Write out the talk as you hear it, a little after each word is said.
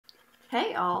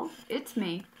Hey all, it's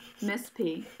me, Miss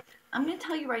P. I'm going to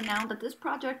tell you right now that this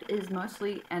project is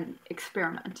mostly an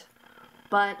experiment,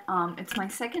 but it's my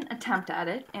second attempt at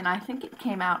it, and I think it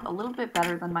came out a little bit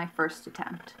better than my first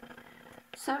attempt.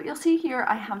 So you'll see here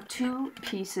I have two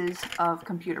pieces of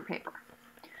computer paper.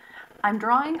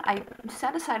 I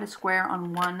set aside a square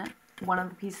on one of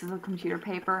the pieces of computer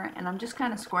paper, and I'm just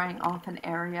kind of squaring off an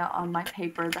area on my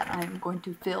paper that I'm going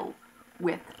to fill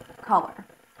with color.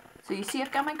 So you see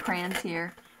I've got my crayons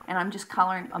here, and I'm just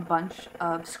coloring a bunch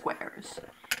of squares.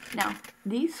 Now,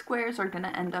 these squares are going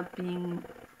to end up being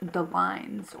the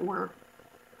lines, or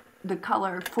the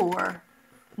color for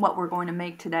what we're going to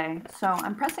make today. So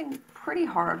I'm pressing pretty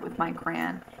hard with my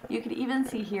crayon. You can even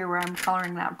see here where I'm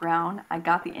coloring that brown, I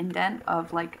got the indent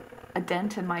of like a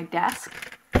dent in my desk.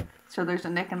 So there's a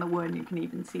nick in the wood, and you can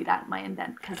even see that in my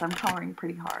indent because I'm coloring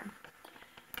pretty hard.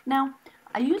 Now,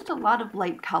 I used a lot of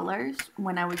light colors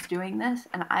when I was doing this,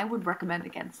 and I would recommend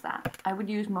against that. I would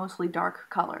use mostly dark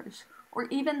colors, or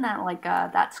even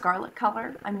that scarlet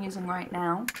color I'm using right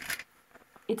now.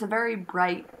 It's a very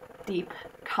bright, deep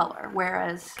color,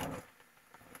 whereas,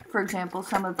 for example,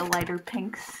 some of the lighter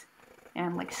pinks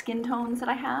and like skin tones that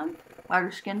I have,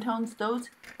 lighter skin tones, those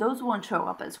won't show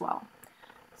up as well.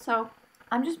 So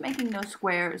I'm just making those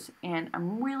squares, and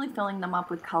I'm really filling them up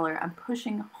with color. I'm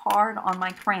pushing hard on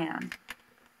my crayon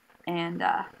and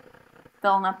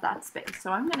filling up that space.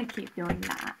 So I'm going to keep doing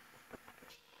that.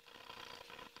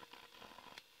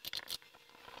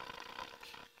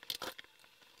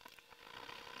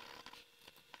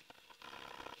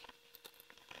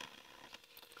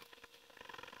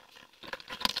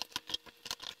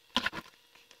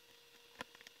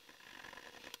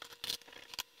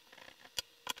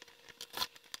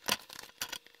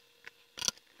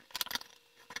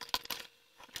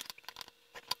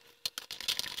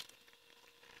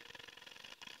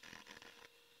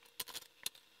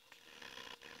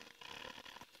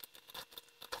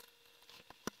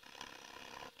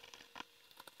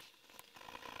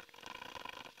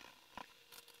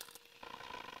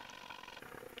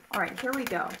 Alright, here we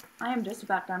go. I am just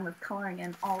about done with coloring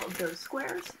in all of those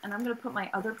squares, and I'm going to put my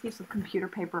other piece of computer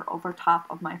paper over top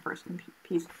of my first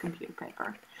piece of computer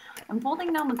paper. I'm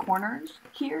folding down the corners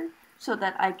here so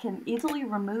that I can easily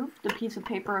remove the piece of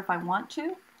paper if I want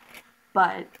to,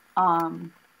 but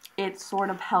it's sort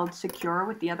of held secure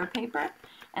with the other paper.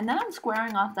 And then I'm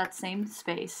squaring off that same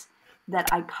space that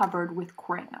I covered with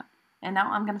crayon. And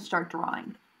now I'm going to start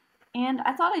drawing. And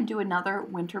I thought I'd do another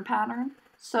winter pattern.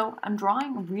 So I'm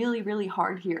drawing really, really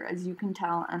hard here, as you can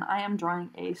tell, and I am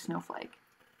drawing a snowflake.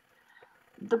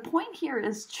 The point here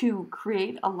is to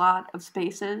create a lot of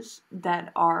spaces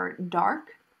that are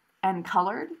dark and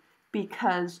colored,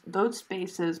 because those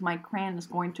spaces my crayon is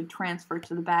going to transfer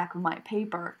to the back of my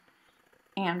paper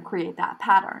and create that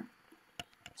pattern.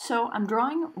 So I'm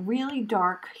drawing really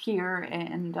dark here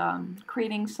and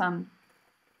creating some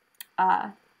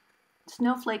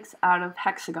snowflakes out of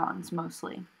hexagons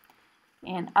mostly,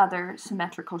 and other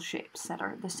symmetrical shapes that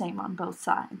are the same on both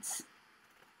sides.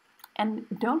 And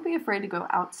don't be afraid to go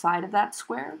outside of that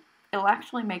square. It'll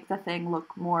actually make the thing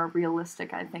look more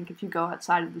realistic, I think, if you go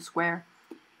outside of the square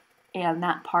and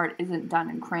that part isn't done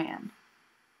in crayon.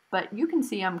 But you can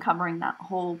see I'm covering that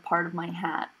whole part of my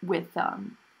hat with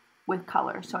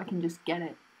color, so I can just get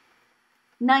it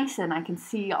nice and I can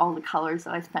see all the colors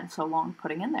that I spent so long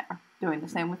putting in there. Doing the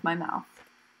same with my mouth.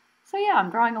 So yeah, I'm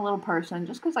drawing a little person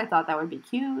just because I thought that would be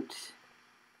cute.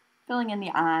 Filling in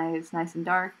the eyes, nice and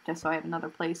dark, just so I have another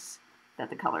place that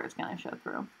the color is going to show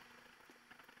through.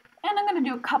 And I'm going to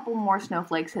do a couple more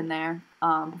snowflakes in there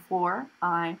before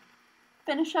I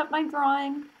finish up my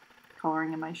drawing.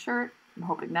 Coloring in my shirt. I'm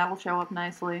hoping that'll show up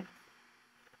nicely.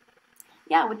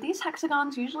 Yeah, with these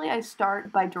hexagons, usually I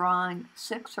start by drawing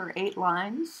 6 or 8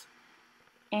 lines,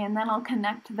 and then I'll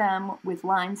connect them with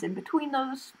lines in between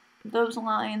those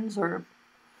lines, or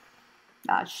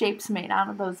shapes made out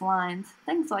of those lines,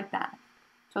 things like that.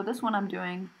 So this one I'm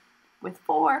doing with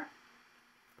 4,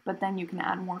 but then you can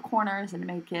add more corners and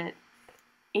make it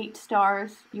 8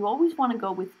 stars. You always want to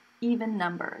go with even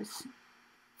numbers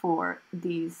for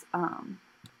these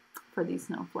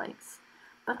snowflakes.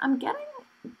 But I'm getting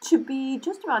to be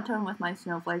just about done with my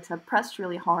snowflakes. I've pressed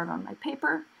really hard on my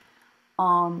paper.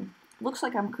 Looks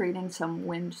like I'm creating some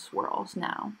wind swirls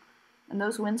now. And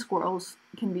those wind swirls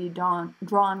can be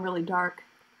drawn really dark,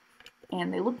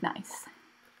 and they look nice.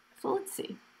 So let's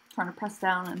see. Trying to press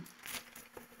down and...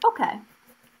 Okay.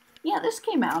 Yeah, this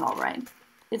came out alright.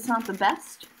 It's not the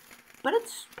best, but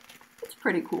it's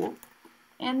pretty cool.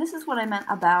 And this is what I meant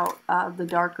about the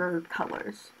darker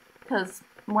colors. Because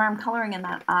where I'm coloring in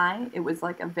that eye, it was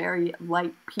like a very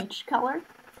light peach color.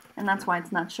 and that's why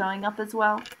it's not showing up as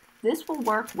well. This will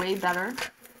work way better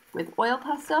with oil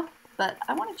pastel, but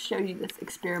I wanted to show you this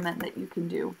experiment that you can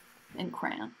do in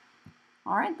crayon.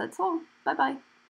 Alright, that's all. Bye-bye.